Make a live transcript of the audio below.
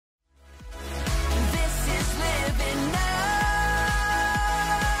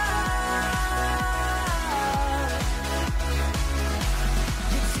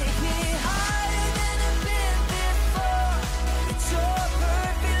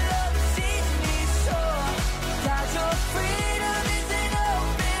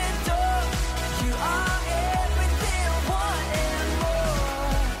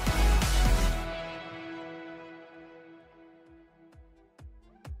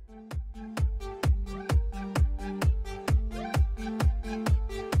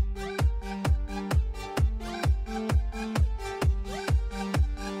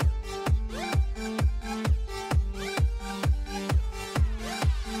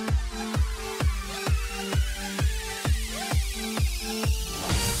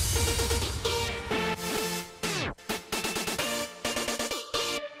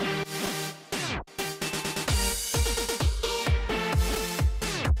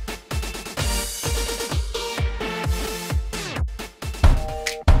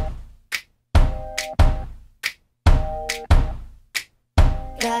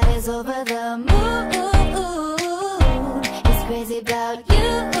about you.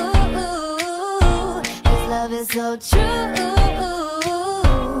 His love is so true.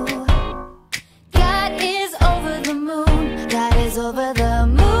 God is over the moon. God is over the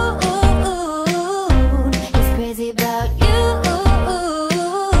moon. He's crazy about you.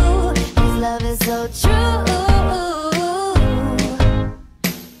 His love is so true.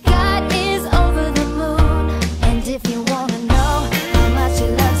 God is over the moon. And if you wanna know how much he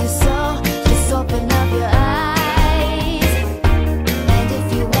loves you so, just open up your eyes. And if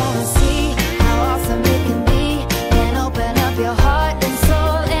you wanna see how awesome it can be, then open up your heart and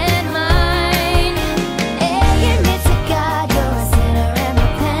soul and mind. Hey, admit to God you're a sinner and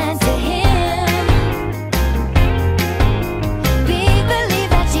repent to Him. Believe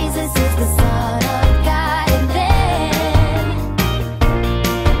that Jesus is the Son of God, and then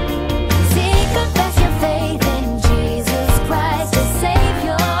confess your faith in Jesus Christ as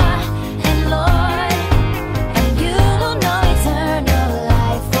Savior and Lord, and you will know eternal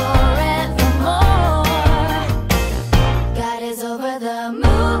life forevermore. God is over the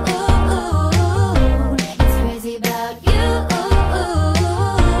moon. He's crazy about you.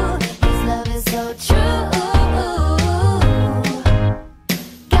 His love is so true.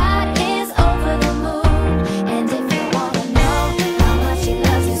 God is over the moon. And if you want to know how much He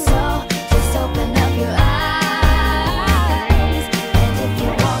loves you so, just open up your eyes. And if you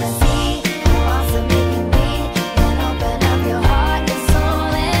want to see how awesome it can be, then open up your heart and soul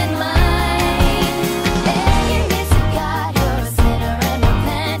and mind. Hey, admit to God you're a sinner and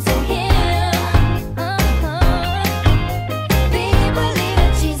repent to Him. Believe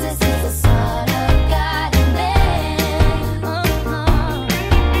that Jesus is the Son of God, and then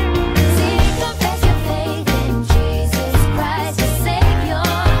confess your faith in Jesus Christ as Savior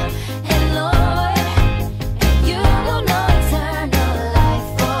and Lord, and you will know eternal life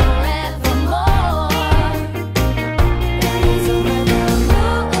forevermore. God is over the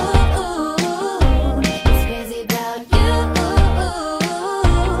moon. He's crazy about you.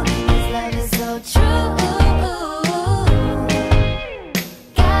 His love is so true.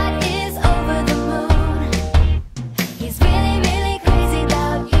 God is over the moon. He's really, really crazy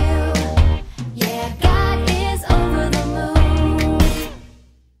about you. Yeah, God is over the moon.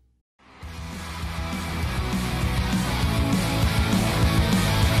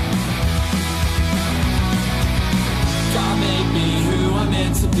 God made me who I'm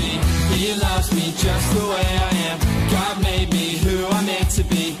meant to be. He loves me just the way I am. God made me who I'm meant to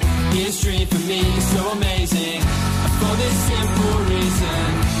be. His dream for me is so amazing. For this simple reason,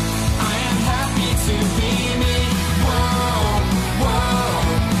 I am happy to be me. Whoa, whoa,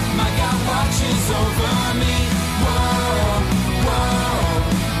 my God watches over me. Whoa, whoa,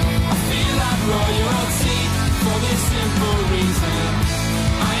 I feel like royalty. For this simple reason,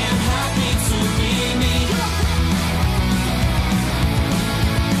 I am happy to be me.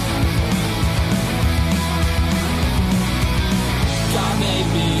 God made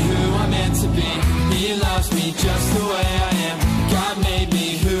me who I'm meant to be. He loves me just the way I am. God made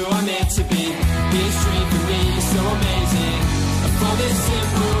me who I'm meant to be. His dream for me is so amazing. For this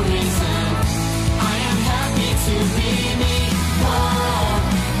simple reason, I am happy to be me. Whoa,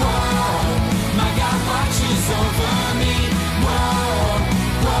 whoa, my God watches over me. Whoa,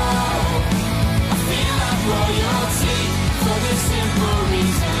 whoa, I feel like royalty. For this simple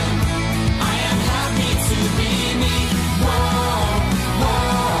reason, I am happy to be me. Whoa,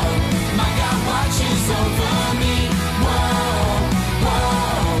 whoa, my God watches over me. Whoa,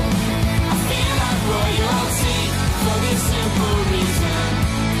 whoa, I feel like royalty. For this simple reason,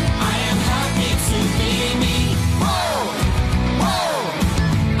 I am happy to be me. Whoa, whoa,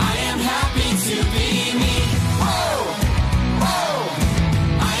 I am happy to be me. Whoa, whoa,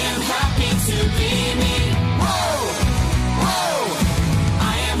 I am happy to be me. Whoa, whoa, I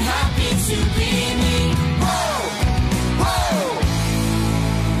am happy to be me. Whoa, whoa,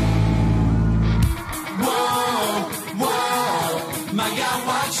 whoa, whoa, my God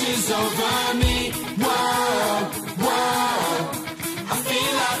watches over me. Whoa, whoa, I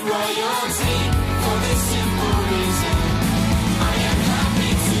feel like royalty. For this simple reason, I am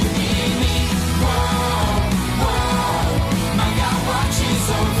happy to be me. Whoa, whoa, my God watches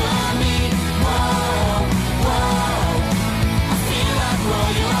over me. Whoa, whoa, I feel like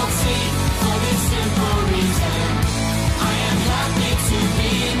royalty. For this simple reason, I am happy to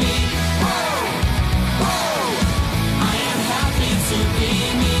be me. Whoa, whoa, I am happy to be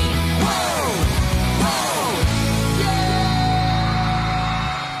me. Whoa, whoa, yeah.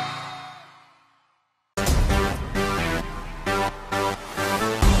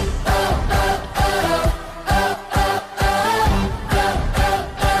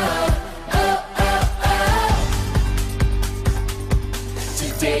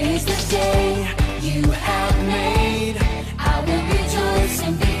 is the day you have made. I will rejoice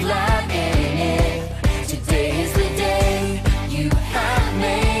and be glad in it. Today is the day you have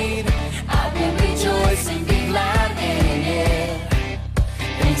made. I will rejoice and be glad in it.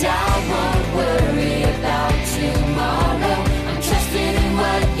 And I won't worry about tomorrow. I'm trusting in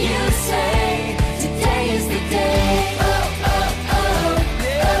what you say. Today is the day. Oh, oh, oh.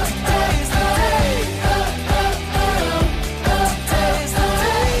 Yeah, today is the day. Oh, oh, oh. Oh, today is the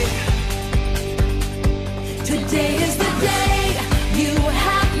day. Today is the day you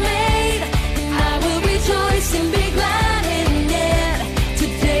have made. I will rejoice and be glad in it.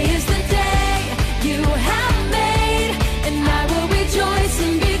 Today is the day you have made, and I will rejoice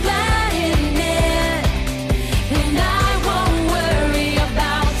and be glad in it. And I won't worry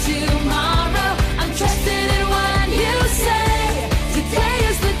about tomorrow. I'm trusting in what you say. Today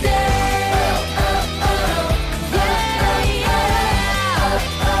is the day. Oh, oh, oh. Yeah, yeah. Oh,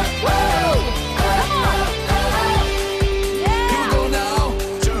 oh, whoa. Come on. Here we go now.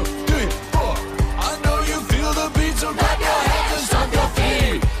 2, 3, 4. I know you feel the beat, so clap your hands and stomp your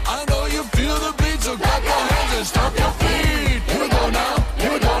feet. I know you feel the beat, so clap your hands and stomp your feet. Here we go now.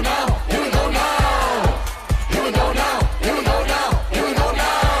 Here we go now. Here we go now. Here we go now. Here we go now. Here we go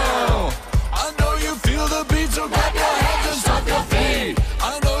now. I know you feel the beat, so clap your hands and stomp your feet.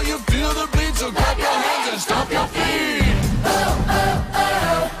 I know you feel the beat, so clap your hands and stomp your feet.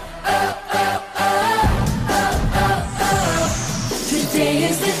 Today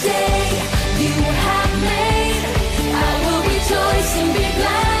is the day you have made. I will rejoice and be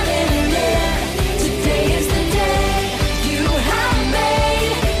glad in it. Today is the day you have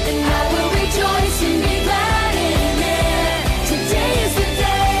made, and I will rejoice and be glad in it. Today is the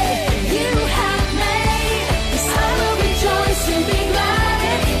day you have made. I will rejoice and be glad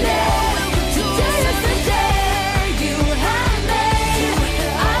in it. Today is the day you have made.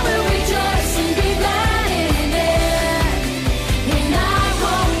 I will rejoice and be glad in it. And I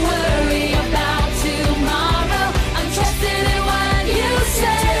won't worry about tomorrow. I'm trusting in what you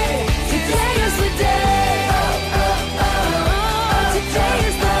say. Today is the day. Oh, oh, oh. Today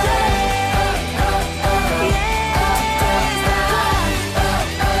is the day. Oh, oh, oh. Yeah. Today is the day. Oh,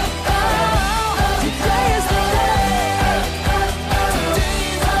 oh, oh. Today is the day. Oh, oh, oh.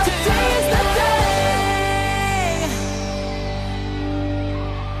 Today is the day.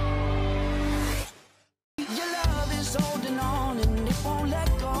 Your love is holding on and it won't let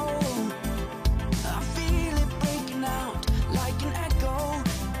go. I feel it breaking out like an echo.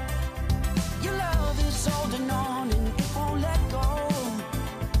 Your love is holding on and it won't let go.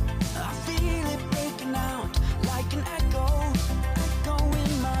 I feel it breaking out like an echo. Go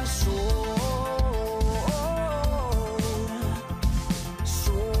in my soul.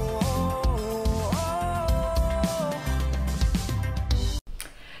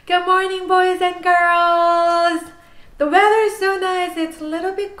 Good morning, boys and girls. The weather is so nice. It's a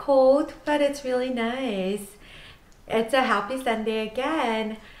little bit cold, but it's really nice. It's a happy Sunday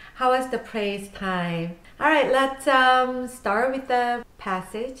again. How was the praise time? All right, let's start with the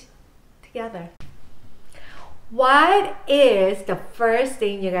passage together. What is the first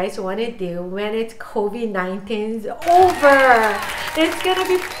thing you guys want to do when it's COVID-19's over? It's gonna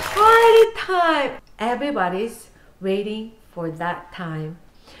be party time. Everybody's waiting for that time.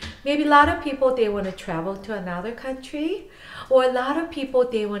 Maybe a lot of people, they want to travel to another country, or a lot of people,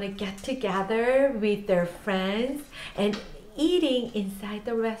 they want to get together with their friends and eating inside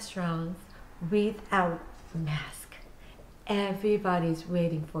the restaurants without mask. Everybody's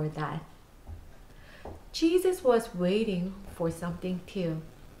waiting for that. Jesus was waiting for something too.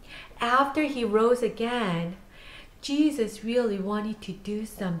 After he rose again, Jesus really wanted to do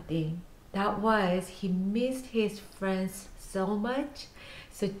something. That was, he missed his friends so much.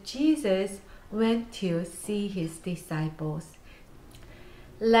 So Jesus went to see his disciples.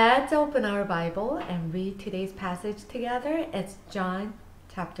 Let's open our Bible and read today's passage together. It's John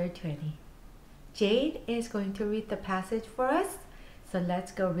chapter 20. Jade is going to read the passage for us. So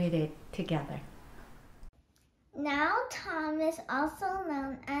let's go read it together. Now Thomas, also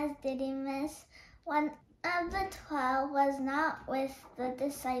known as Didymus, one of the 12, was not with the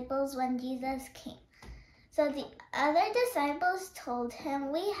disciples when Jesus came. So the other disciples told him,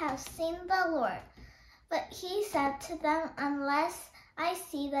 "We have seen the Lord." But he said to them, "Unless I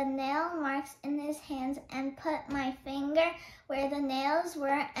see the nail marks in his hands and put my finger where the nails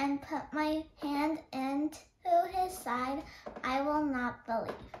were and put my hand into his side, I will not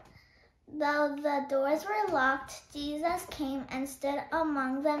believe." Though the doors were locked, Jesus came and stood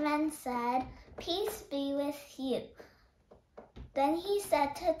among them and said, "Peace be with you." Then he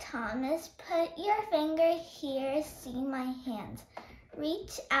said to Thomas, "Put your finger here, see my hands.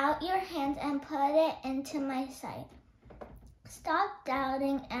 Reach out your hand and put it into my side. Stop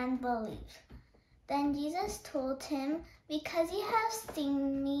doubting and believe. Then Jesus told him, because you have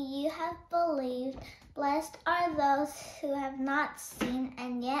seen me, you have believed. Blessed are those who have not seen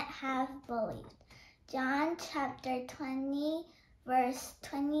and yet have believed. John chapter 20, verse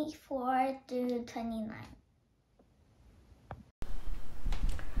 24 through 29.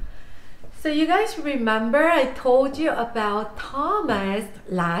 So you guys remember I told you about Thomas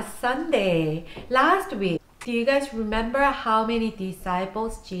last Sunday, last week. Do you guys remember how many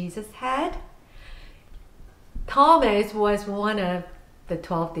disciples Jesus had? Thomas was one of the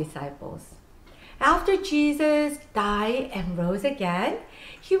 12 disciples. After Jesus died and rose again,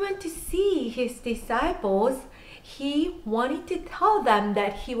 he went to see his disciples. He wanted to tell them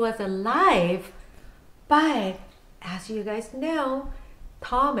that he was alive. But as you guys know,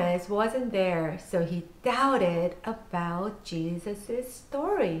 Thomas wasn't there, so he doubted about Jesus'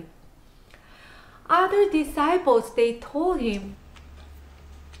 story. Other disciples, they told him,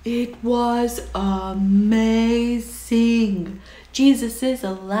 "It was amazing. Jesus is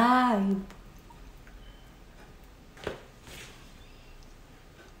alive."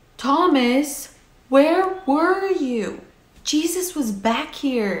 "Thomas, where were you? Jesus was back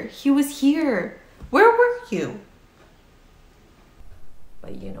here. He was here. Where were you?"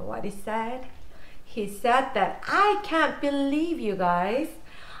 But you know what he said? He said that I can't believe you guys.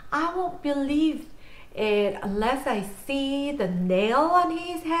 I won't believe it unless I see the nail on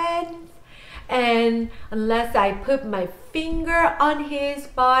his hands and unless I put my finger on his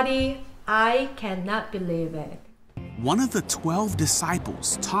body. I cannot believe it. One of the 12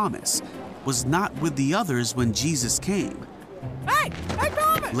 disciples, Thomas, was not with the others when Jesus came. Hey,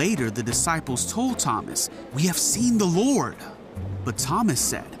 Thomas! Later, the disciples told Thomas, "We have seen the Lord." But Thomas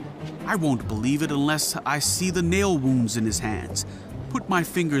said, "I won't believe it unless I see the nail wounds in his hands, put my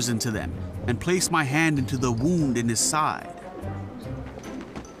fingers into them, and place my hand into the wound in his side."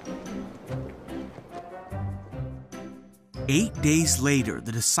 Eight days later,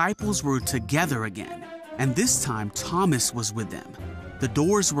 the disciples were together again, and this time Thomas was with them. The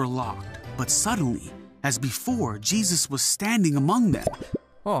doors were locked, but suddenly, as before, Jesus was standing among them.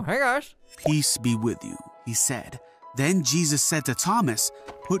 Oh, hey guys. "Peace be with you," he said. Then Jesus said to Thomas,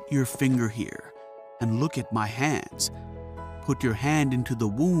 "Put your finger here and look at my hands. Put your hand into the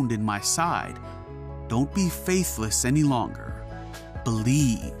wound in my side. Don't be faithless any longer.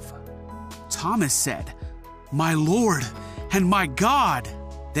 Believe." Thomas said, "My Lord and my God."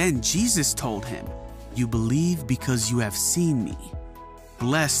 Then Jesus told him, "You believe because you have seen me.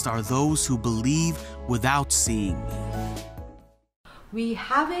 Blessed are those who believe without seeing me." We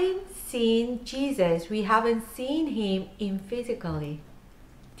haven't seen Jesus. We haven't seen him in physically.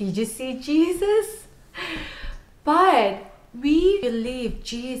 Did you see Jesus? But we believe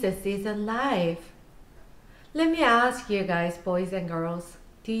Jesus is alive. Let me ask you guys, boys and girls,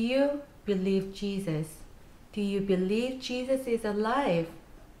 do you believe Jesus? Do you believe Jesus is alive?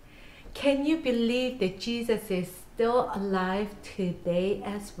 Can you believe that Jesus is still alive today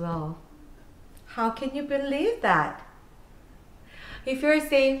as well? How can you believe that? If you're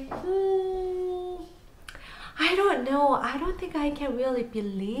saying, I don't know, I don't think I can really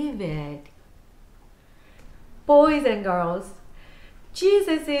believe it. Boys and girls,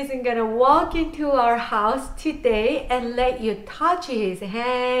 Jesus isn't gonna walk into our house today and let you touch his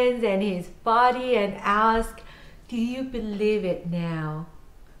hands and his body and ask, do you believe it now?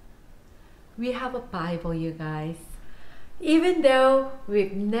 We have a Bible, you guys. Even though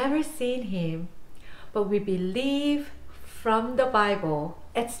we've never seen him, but we believe from the Bible.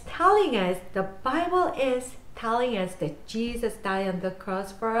 It's telling us, the Bible is telling us that Jesus died on the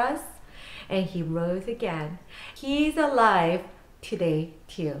cross for us and he rose again. He's alive today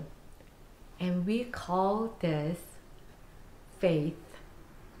too. And we call this faith.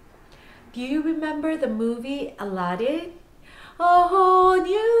 Do you remember the movie Aladdin? A whole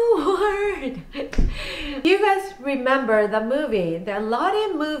new world. You guys remember the movie, the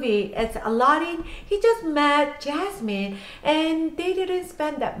Aladdin movie? It's Aladdin, he just met Jasmine and they didn't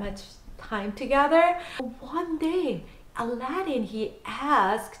spend that much time together. One day, Aladdin, he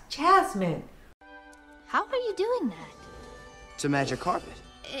asked Jasmine, How are you doing that? It's a magic carpet.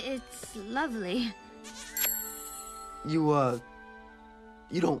 It's lovely. You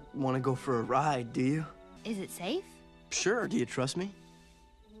don't want to go for a ride, do you? Is it safe? Sure. Do you trust me?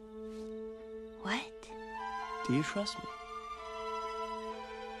 What? Do you trust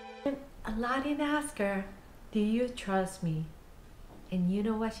me? Aladdin asked her, do you trust me? And you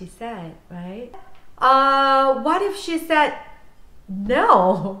know what she said, right? What if she said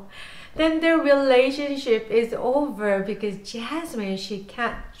no? then their relationship is over because Jasmine, she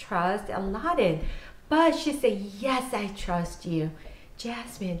can't trust Aladdin. But she said, yes, I trust you.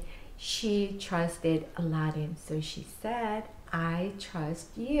 Jasmine, she trusted Aladdin. So she said, I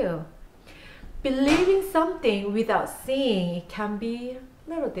trust you. Believing something without seeing, it can be a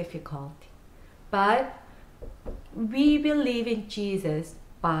little difficult. But we believe in Jesus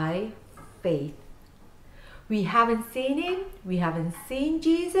by faith. We haven't seen him, we haven't seen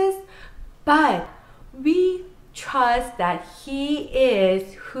Jesus, but we trust that he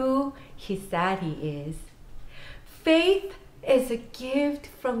is who he said he is. Faith is a gift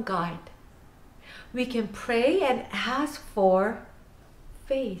from God. We can pray and ask for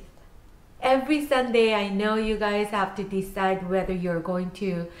faith. Every Sunday, I know you guys have to decide whether you're going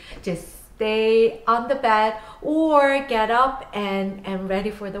to just stay on the bed or get up and ready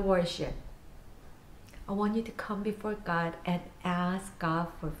for the worship. I want you to come before God and ask God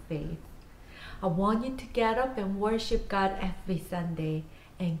for faith. I want you to get up and worship God every Sunday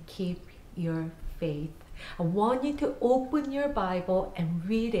and keep your faith. I want you to open your Bible and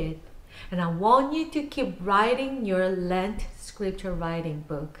read it. And I want you to keep writing your Lent scripture writing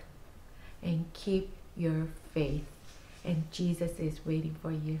book and keep your faith. And Jesus is waiting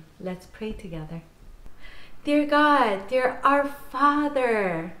for you. Let's pray together. Dear God, dear our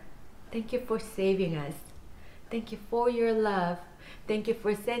Father, thank you for saving us. Thank you for your love. Thank you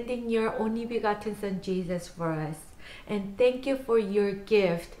for sending your only begotten Son Jesus for us. And thank you for your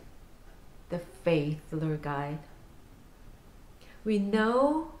gift, the faith, Lord God. We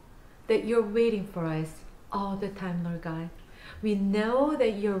know that you're waiting for us all the time, Lord God. We know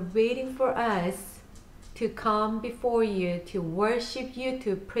that you're waiting for us to come before you, to worship you,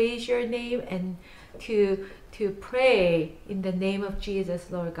 to praise your name, and to pray in the name of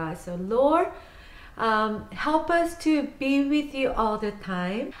Jesus, Lord God. So Lord, help us to be with you all the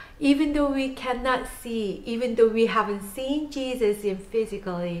time. Even though we cannot see, even though we haven't seen Jesus in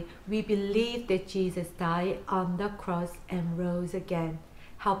physically, we believe that Jesus died on the cross and rose again.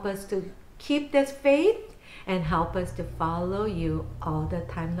 Help us to keep this faith and help us to follow you all the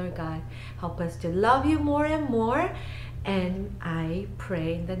time, Lord God. Help us to love you more and more. And I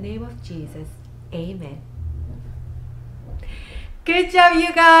pray in the name of Jesus. Amen. Good job,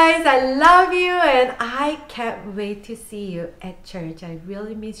 you guys. I love you and I can't wait to see you at church. I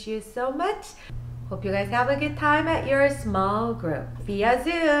really miss you so much. Hope you guys have a good time at your small group via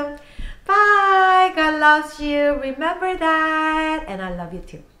Zoom. Bye. God loves you. Remember that. And I love you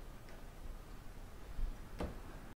too.